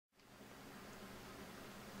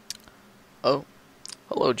Oh,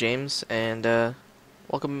 hello, James, and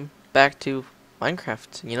welcome back to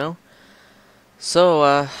Minecraft.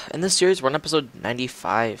 In this series, we're on episode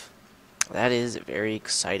 95. That is very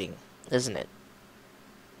exciting, isn't it?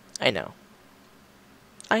 I know.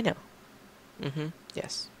 I know.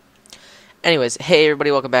 Yes. Anyways, hey everybody,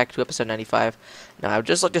 welcome back to episode 95. Now, I would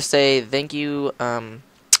just like to say thank you.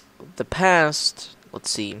 The past, let's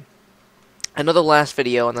see, I know the last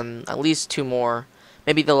video, and then at least two more,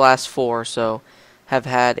 maybe the last four or so, have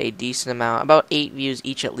had a decent amount, about 8 views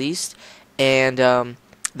each at least, and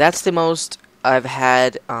that's the most I've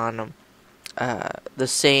had on the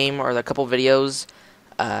same or the couple videos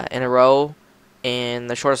in a row in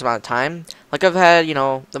the shortest amount of time. Like I've had,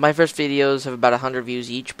 my first videos have about 100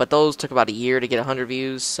 views each, but those took about a year to get 100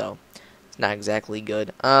 views, so it's not exactly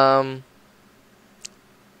good.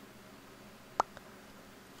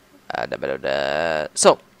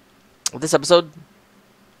 So, with this episode,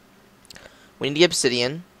 we need to get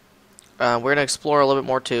obsidian. We're going to explore a little bit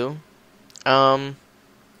more too. I'm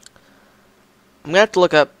going to have to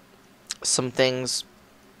look up some things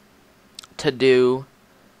to do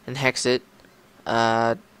in Hexit.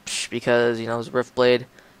 Because, there's Riftblade.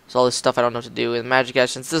 There's all this stuff I don't know what to do. In Magic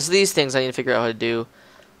Essence, there's these things I need to figure out how to do.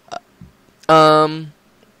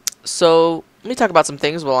 So, let me talk about some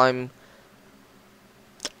things while I'm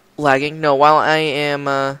lagging. No, while I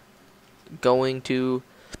am going to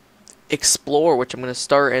explore, which I'm going to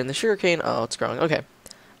start in the sugarcane. Oh, it's growing. Okay.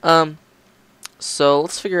 So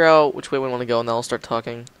let's figure out which way we want to go, and then I'll start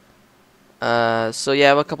talking. So yeah, I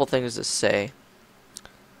have a couple things to say.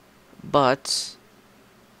 But,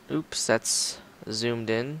 oops, that's zoomed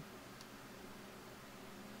in.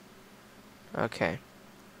 Okay.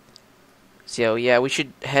 So yeah, we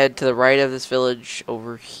should head to the right of this village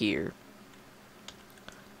over here.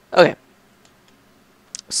 Okay.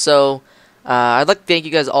 So, I'd like to thank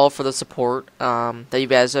you guys all for the support that you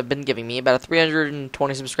guys have been giving me. About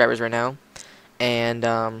 320 subscribers right now.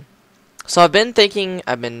 And, so I've been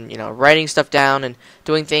writing stuff down and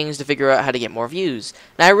doing things to figure out how to get more views.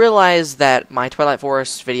 And I realized that my Twilight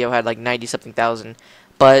Forest video had like 90-something thousand.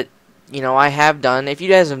 But, I have done, if you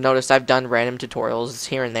guys have noticed, I've done random tutorials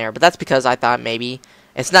here and there. But that's because I thought maybe,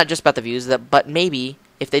 it's not just about the views, but maybe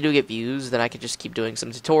if they do get views, then I could just keep doing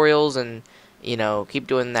some tutorials and, keep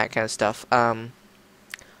doing that kind of stuff.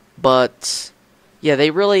 But, yeah,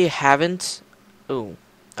 they really haven't,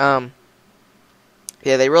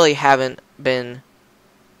 yeah, they really haven't been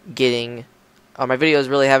getting, my videos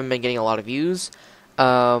really haven't been getting a lot of views.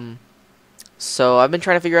 So I've been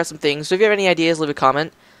trying to figure out some things. So if you have any ideas, leave a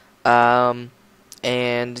comment. And,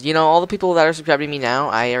 all the people that are subscribing to me now,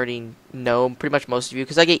 I already know pretty much most of you,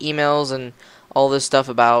 because I get emails and all this stuff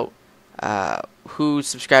about who's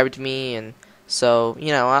subscribing to me, and so,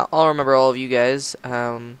 I'll remember all of you guys,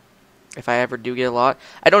 if I ever do get a lot.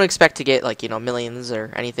 I don't expect to get, like, millions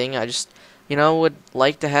or anything. I just, would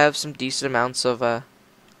like to have some decent amounts of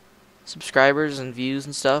subscribers and views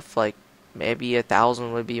and stuff. Like, maybe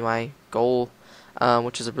 1,000 would be my goal,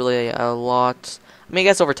 which is really a lot. I mean, I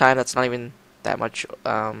guess over time, that's not even that much,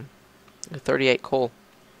 38 coal.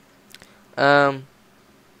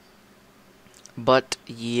 But,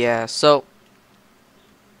 yeah, so,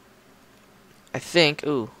 I think,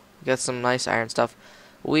 we got some nice iron stuff.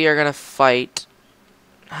 We are gonna fight,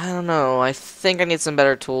 I don't know, I think I need some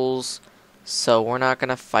better tools, so we're not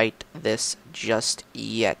gonna fight this just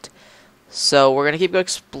yet. So, we're gonna keep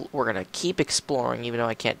exploring, even though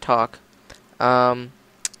I can't talk, and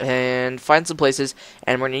find some places,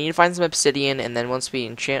 and we're gonna need to find some obsidian, and then once we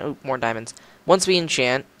enchant, more diamonds, once we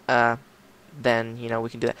enchant, then, we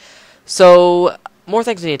can do that. So, more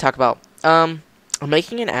things we need to talk about. I'm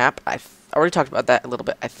making an app. I've already talked about that a little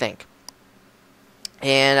bit, I think.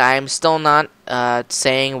 And I'm still not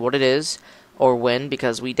saying what it is or when,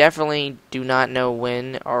 because we definitely do not know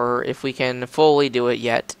when or if we can fully do it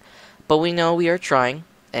yet. But we know we are trying.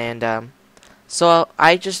 And so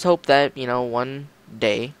I just hope that, one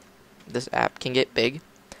day this app can get big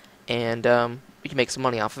and we can make some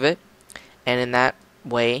money off of it. And in that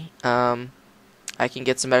way, I can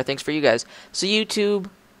get some better things for you guys. So YouTube,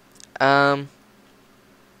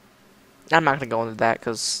 I'm not going to go into that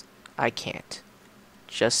because I can't.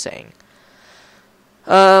 Just saying.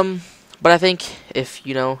 But I think if,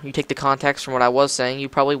 you take the context from what I was saying, you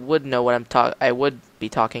probably would know what I would be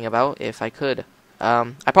talking about if I could.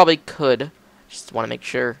 I probably could. Just want to make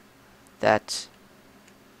sure that,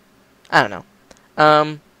 I don't know.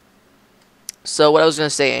 So what I was going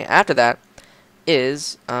to say after that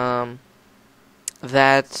is,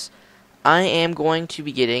 that I am going to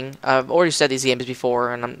be getting, I've already said these games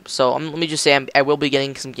before, and let me just say I will be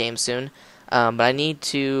getting some games soon. But I need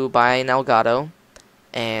to buy an Elgato,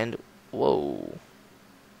 and whoa,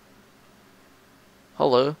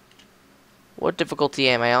 hello. What difficulty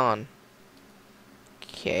am I on?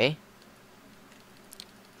 Okay.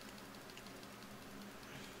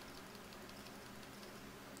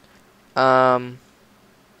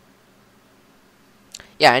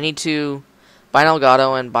 Yeah, I need to buy an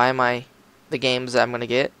Elgato and buy the games that I'm gonna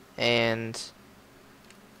get, and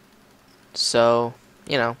so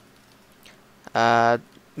you know,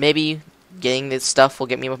 maybe getting this stuff will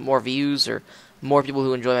get me more views or more people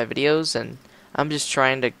who enjoy my videos, and I'm just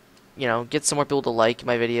trying to, get some more people to like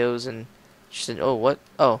my videos and just oh what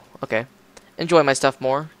oh okay, enjoy my stuff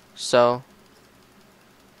more. So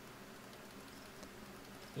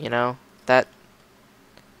that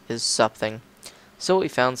is something. So we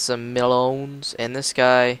found some Malones, and this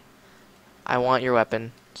guy, I want your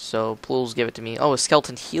weapon. So please give it to me. Oh, a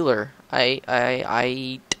skeleton healer. I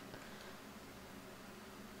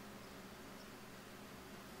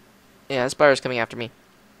Yeah, this spider's coming after me.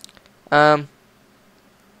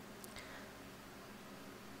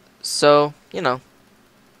 So,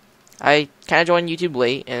 I kind of joined YouTube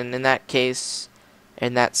late, and in that case,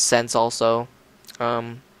 in that sense also,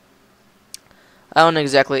 I don't know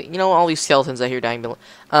exactly, all these skeletons I hear dying, but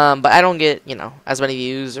I don't get, as many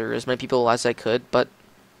views or as many people as I could, but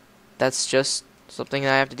that's just something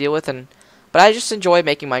that I have to deal with, but I just enjoy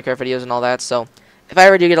making Minecraft videos and all that, so if I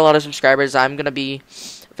ever do get a lot of subscribers, I'm gonna be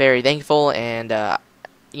very thankful, and, I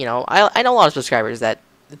know a lot of subscribers that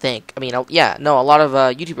think, a lot of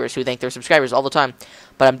YouTubers who thank their subscribers all the time,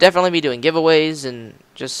 but I'm definitely be doing giveaways and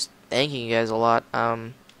just thanking you guys a lot,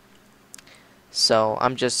 so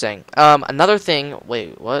I'm just saying. Another thing,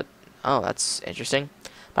 wait, what? Oh, that's interesting.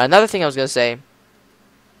 But another thing I was gonna say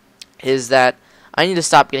is that I need to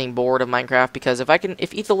stop getting bored of Minecraft, because if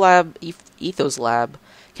Ethos Lab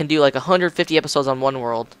can do like 150 episodes on one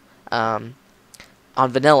world, on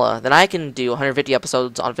vanilla, then I can do 150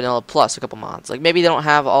 episodes on vanilla plus a couple mods. Like maybe they don't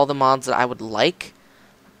have all the mods that I would like,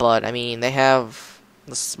 but they have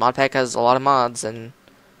this mod pack has a lot of mods, and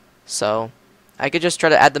so I could just try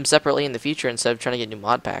to add them separately in the future instead of trying to get new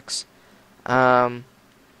mod packs.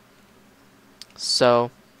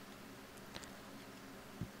 So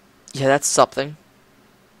yeah, that's something.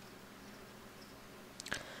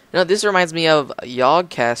 This reminds me of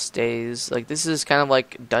Yogcast days. Like, this is kind of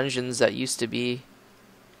like dungeons that used to be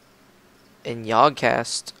in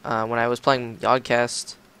Yogcast, when I was playing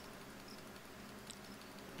Yogcast.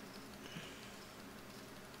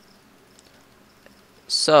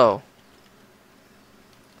 So,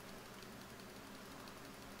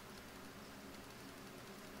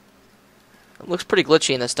 it looks pretty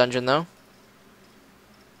glitchy in this dungeon, though.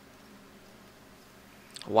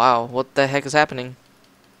 Wow, what the heck is happening?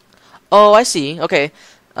 Oh, I see. Okay.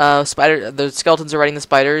 The skeletons are riding the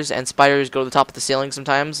spiders, and spiders go to the top of the ceiling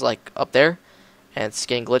sometimes, like up there, and it's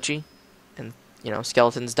getting glitchy, and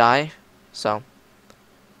skeletons die. So,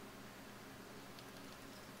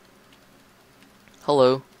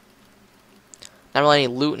 hello. Not really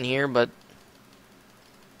any loot in here, but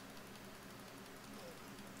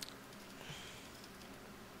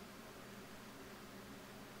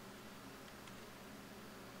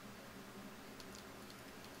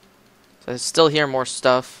so I still hear more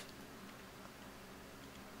stuff.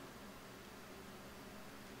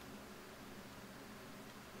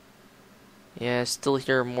 Yeah, I still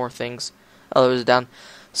hear more things. Oh, it was down.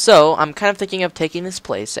 So, I'm kind of thinking of taking this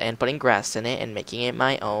place and putting grass in it and making it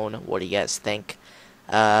my own. What do you guys think?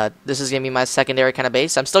 This is going to be my secondary kind of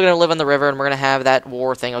base. I'm still going to live on the river, and we're going to have that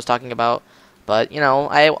war thing I was talking about. But,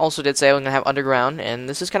 I also did say I'm going to have underground, and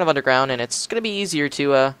this is kind of underground, and it's going to be easier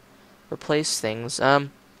to replace things.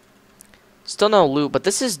 Still no loot, but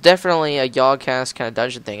this is definitely a Yogcast kind of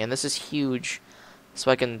dungeon thing, and this is huge. So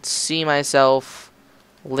I can see myself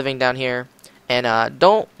living down here. And,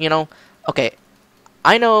 okay,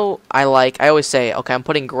 I know I always say, okay, I'm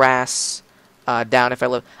putting grass down if I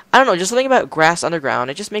live. I don't know, just something about grass underground.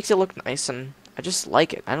 It just makes it look nice, and I just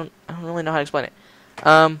like it. I don't really know how to explain it.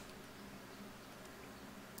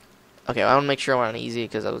 Okay, I want to make sure I went on easy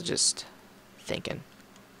because I was just thinking.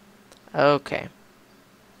 Okay.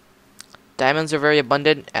 Diamonds are very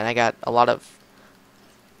abundant, and I got a lot of...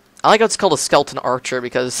 I like how it's called a skeleton archer,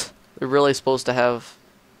 because they're really supposed to have...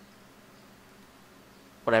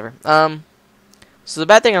 Whatever. So the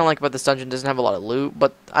bad thing I don't like about this dungeon doesn't have a lot of loot,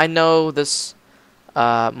 but I know this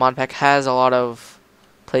mod pack has a lot of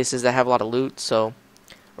places that have a lot of loot, so...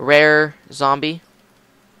 Rare zombie.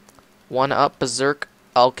 1-up berserk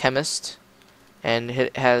alchemist. And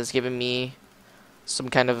it has given me some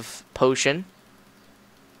kind of potion.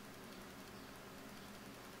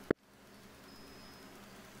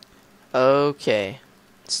 Okay.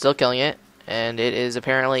 Still killing it. And it is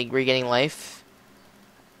apparently regaining life,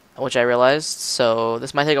 which I realized. So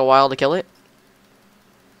this might take a while to kill it.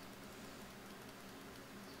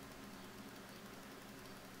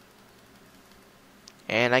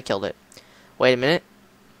 And I killed it. Wait a minute.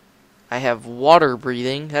 I have water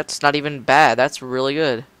breathing. That's not even bad. That's really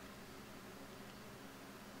good.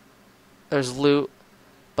 There's loot.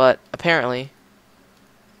 But apparently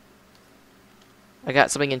I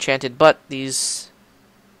got something enchanted, but these...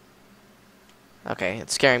 Okay,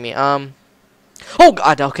 it's scaring me. Oh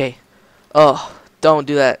god, okay. Oh, don't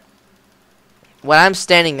do that. When I'm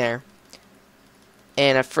standing there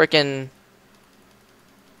and a frickin'...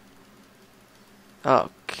 Oh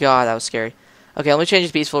god, that was scary. Okay, let me change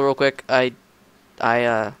to peaceful real quick. I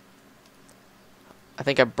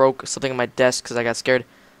think I broke something on my desk because I got scared.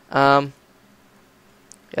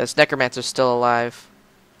 Yeah, this necromancer's still alive.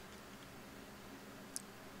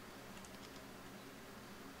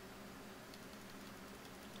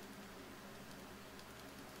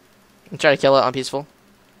 I'm trying to kill it on peaceful.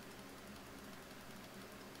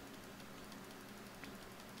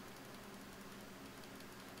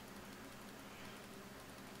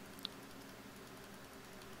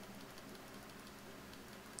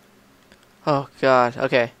 Oh god,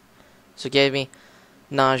 okay. So it gave me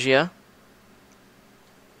nausea.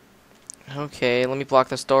 Okay, let me block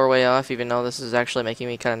this doorway off, even though this is actually making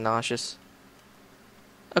me kind of nauseous.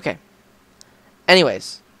 Okay.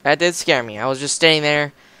 Anyways, that did scare me. I was just standing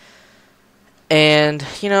there, and,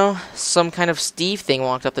 you know, some kind of Steve thing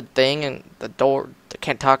walked up the thing, and the door... I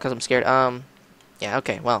can't talk because I'm scared. Yeah,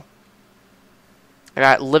 okay, well. I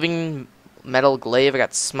got living metal glaive, I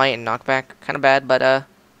got smite and knockback. Kind of bad, but,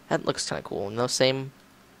 that looks kind of cool in the same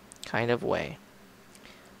kind of way.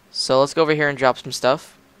 So let's go over here and drop some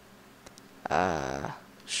stuff.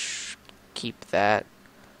 Keep that.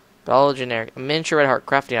 But all generic. Miniature red heart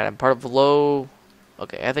crafting item. Part of low...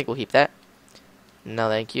 Okay, I think we'll keep that. No,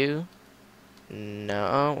 thank you.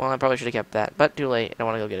 No. Well, I probably should have kept that. But too late. I don't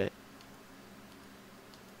want to go get it.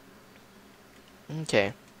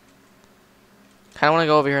 Okay. Kind of want to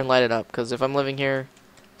go over here and light it up. Because if I'm living here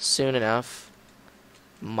soon enough,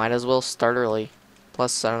 might as well start early.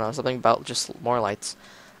 Plus, I don't know, something about just more lights.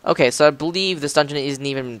 Okay, so I believe this dungeon isn't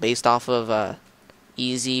even based off of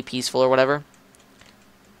easy, peaceful, or whatever.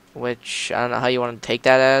 Which, I don't know how you want to take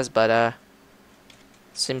that as, but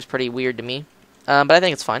seems pretty weird to me. But I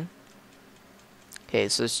think it's fine. Okay,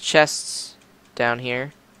 so there's chests down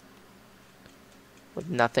here. With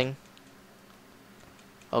nothing.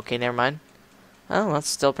 Okay, never mind. Oh, that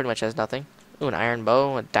still pretty much has nothing. Ooh, an iron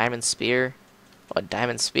bow, a diamond spear. Oh, a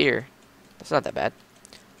diamond spear. That's not that bad.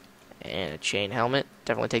 And a chain helmet.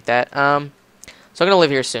 Definitely take that. So I'm going to live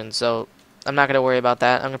here soon, so I'm not going to worry about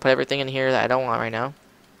that. I'm going to put everything in here that I don't want right now.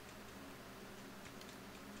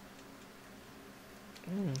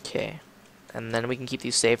 Okay. And then we can keep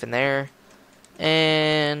these safe in there.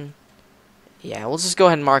 And yeah, we'll just go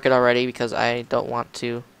ahead and mark it already because I don't want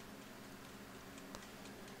to.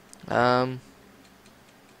 Underground.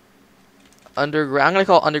 I'm going to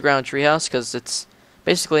call it Underground Treehouse because it's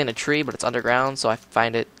basically in a tree, but it's underground, so I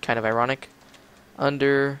find it kind of ironic.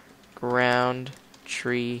 Underground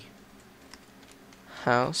Tree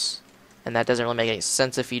House. And that doesn't really make any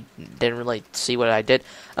sense if you didn't really see what I did.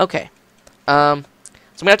 Okay. So I'm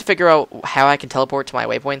going to have to figure out how I can teleport to my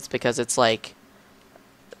waypoints because it's like...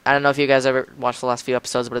 I don't know if you guys ever watched the last few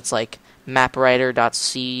episodes, but it's like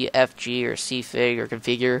mapwriter.cfg or cfig or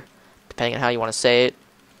configure, depending on how you want to say it.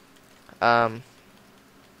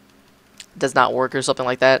 Does not work or something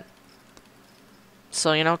like that.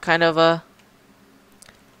 So, you know, kind of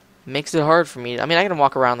makes it hard for me. I mean, I can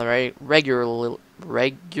walk around the regular.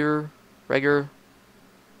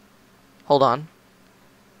 Hold on.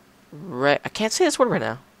 I can't say this word right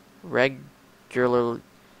now. Regularly.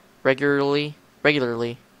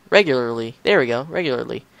 There we go.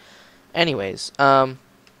 Regularly. Anyways,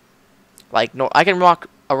 like no, I can walk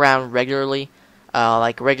around regularly,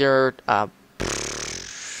 like regular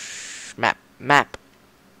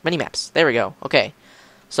mini maps. There we go. Okay,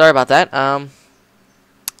 sorry about that. I'm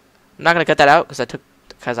not gonna cut that out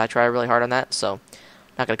because I tried really hard on that, so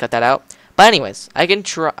not gonna cut that out. But anyways, I can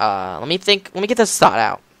try. Let me think. Let me get this thought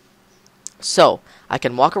out. So I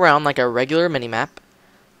can walk around like a regular mini map.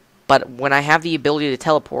 But when I have the ability to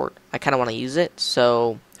teleport, I kind of want to use it.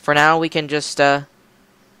 So for now, we can just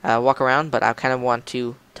walk around, but I kind of want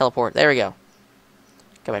to teleport. There we go.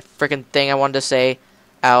 Got my freaking thing I wanted to say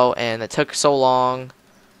out, and it took so long.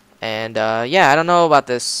 And yeah, I don't know about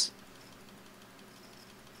this.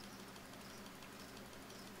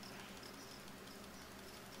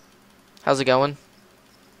 How's it going?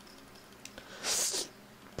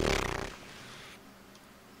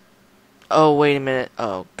 Oh, wait a minute.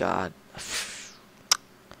 Oh, God.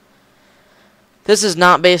 This is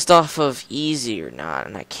not based off of easy or not,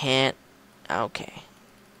 and I can't. Okay.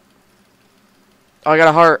 Oh, I got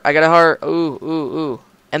a heart. I got a heart. Ooh, ooh, ooh.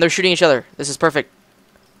 And they're shooting each other. This is perfect.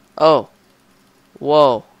 Oh.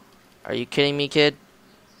 Whoa. Are you kidding me, kid?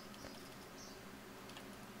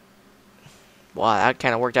 Wow, that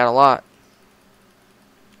kind of worked out a lot.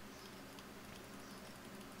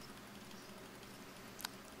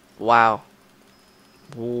 Wow.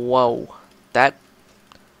 Whoa. That...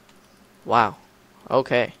 Wow.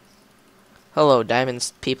 Okay. Hello,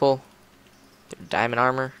 diamonds people. Their diamond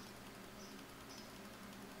armor.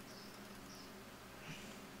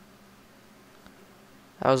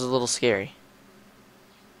 That was a little scary.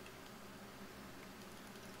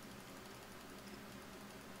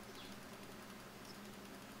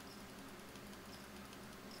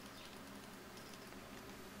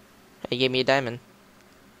 He gave me a diamond.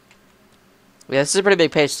 Yeah, this is a pretty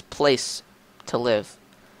big place to live.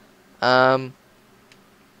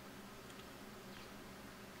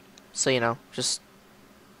 So, you know, just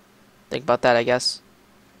think about that, I guess.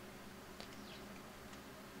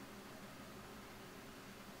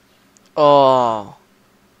 Oh.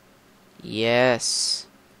 Yes.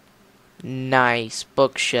 Nice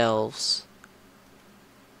bookshelves.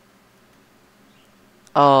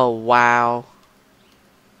 Oh, wow.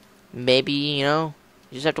 Maybe, you know,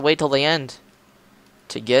 you just have to wait till the end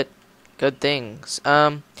to get good things.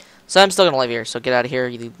 So I'm still gonna live here, so get out of here,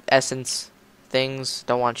 you essence things.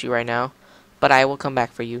 Don't want you right now. But I will come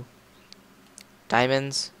back for you.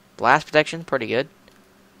 Diamonds. Blast protection, pretty good.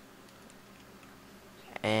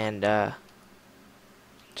 And,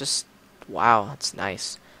 just, wow, that's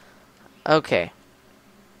nice. Okay.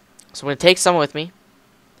 So I'm gonna take some with me.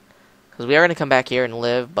 Because we are gonna come back here and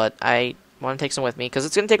live, but I want to take some with me, because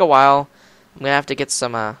it's gonna take a while. I'm gonna have to get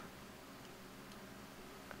some,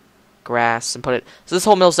 grass and put it. So this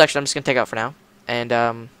whole middle section I'm just gonna take out for now, and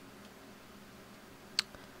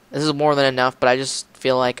this is more than enough. But I just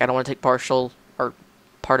feel like I don't want to take partial or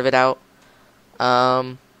part of it out.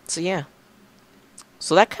 So yeah,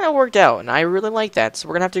 so that kind of worked out, and I really like that. So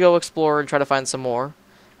we're gonna have to go explore and try to find some more,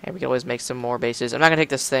 and we can always make some more bases. I'm not gonna take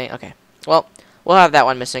this thing. Okay, well we'll have that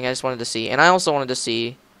one missing. I just wanted to see, and I also wanted to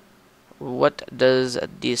see what does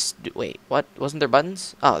this do. Wait, what? Wasn't there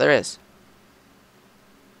buttons? Oh, there is.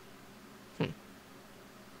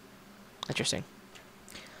 Interesting.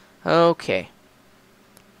 Okay.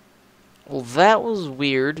 Well, that was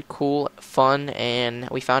weird, cool, fun, and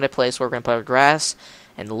we found a place where we're going to put our grass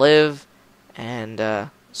and live, and,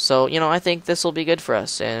 so, you know, I think this will be good for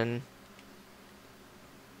us, and,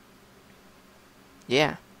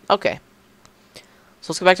 yeah, okay.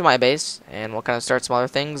 So let's go back to my base, and we'll kind of start some other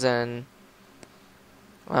things, and,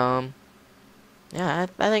 yeah,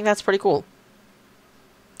 I think that's pretty cool.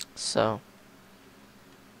 So...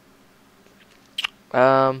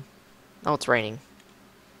 oh, it's raining.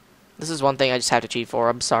 This is one thing I just have to cheat for.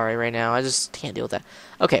 I'm sorry right now. I just can't deal with that.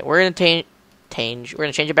 Okay, we're gonna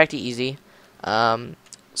change it back to easy.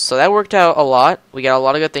 So that worked out a lot. We got a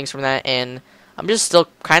lot of good things from that, and I'm just still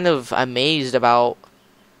kind of amazed about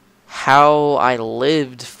how I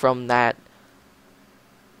lived from that.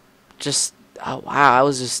 Just, oh wow,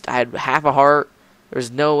 I had half a heart. There was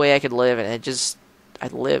no way I could live, and I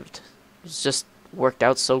lived. It just worked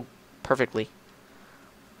out so perfectly.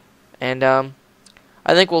 And,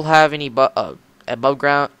 I think we'll have any above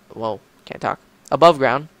ground, whoa, can't talk, above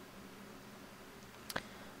ground,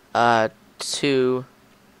 to,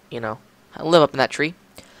 you know, live up in that tree.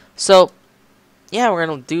 So, yeah, we're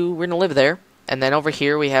gonna live there. And then over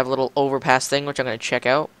here we have a little overpass thing, which I'm gonna check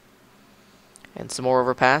out. And some more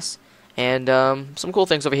overpass. And, some cool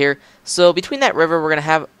things over here. So, between that river,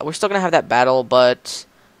 we're still gonna have that battle, but,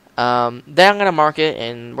 then I'm gonna mark it,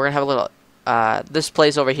 and we're gonna have a little... this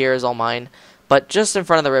place over here is all mine, but just in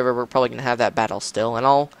front of the river we're probably going to have that battle still, and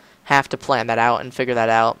I'll have to plan that out and figure that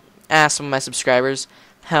out. Ask some of my subscribers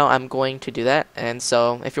how I'm going to do that, and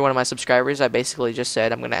so if you're one of my subscribers, I basically just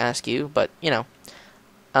said I'm going to ask you, but, you know.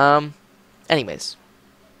 Anyways.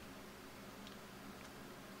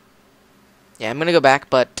 Yeah, I'm going to go back,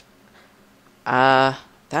 but,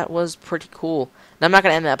 that was pretty cool. Now, I'm not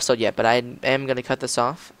going to end the episode yet, but I am going to cut this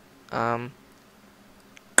off.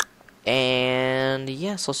 And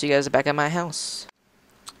yeah, so I'll see you guys back at my house.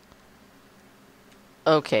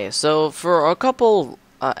 Okay, so for a couple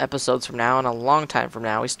episodes from now and a long time from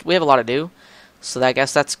now, we have a lot to do. So I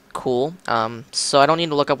guess that's cool. So I don't need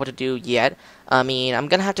to look up what to do yet. I mean, I'm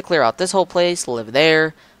gonna have to clear out this whole place, live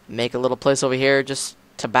there, make a little place over here just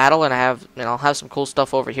to battle, and I'll have some cool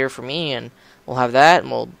stuff over here for me, and we'll have that, and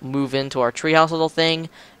we'll move into our treehouse little thing.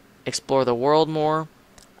 explore the world more.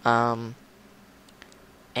 Um,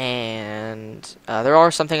 and there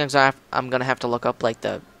are some things I'm gonna have to look up, like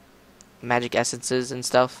the magic essences and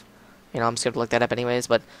stuff. I'm just gonna look that up anyways.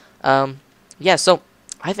 But yeah, so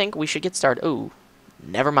I think we should get started. Ooh,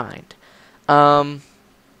 never mind.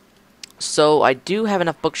 So I do have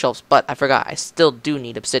enough bookshelves, but I forgot I still do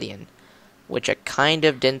need obsidian, which I kind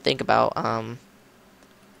of didn't think about.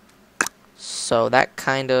 So that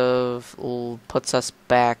kind of puts us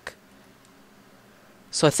back.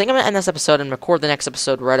 So I think I'm going to end this episode and record the next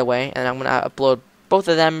episode right away, and I'm going to upload both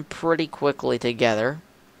of them pretty quickly together.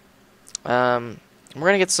 We're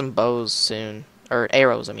going to get some bows soon. Or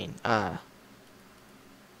arrows, I mean.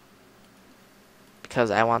 Because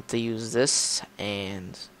I want to use this,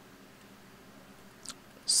 and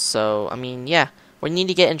so, I mean, yeah. We need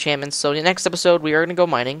to get enchantments, so the next episode we are going to go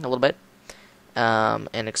mining a little bit.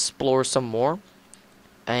 And explore some more.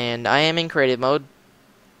 And I am in creative mode.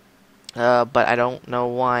 But I don't know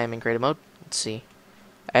why I'm in creative mode. Let's see.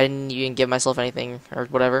 I didn't even give myself anything or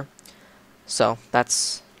whatever. So,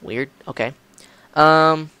 that's weird. Okay.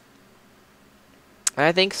 I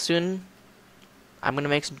think soon I'm going to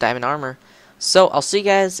make some diamond armor. So, I'll see you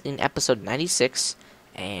guys in episode 96.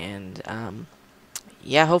 And,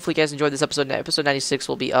 yeah, hopefully you guys enjoyed this episode. Episode 96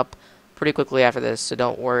 will be up pretty quickly after this, so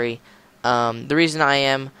don't worry. The reason I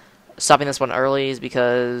am stopping this one early is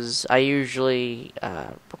because I usually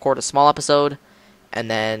record a small episode and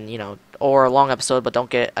then, or a long episode, but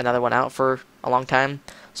don't get another one out for a long time.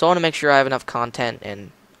 So I want to make sure I have enough content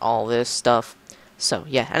and all this stuff. So,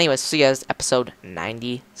 yeah, anyways, see you guys episode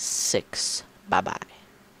 96. Bye-bye.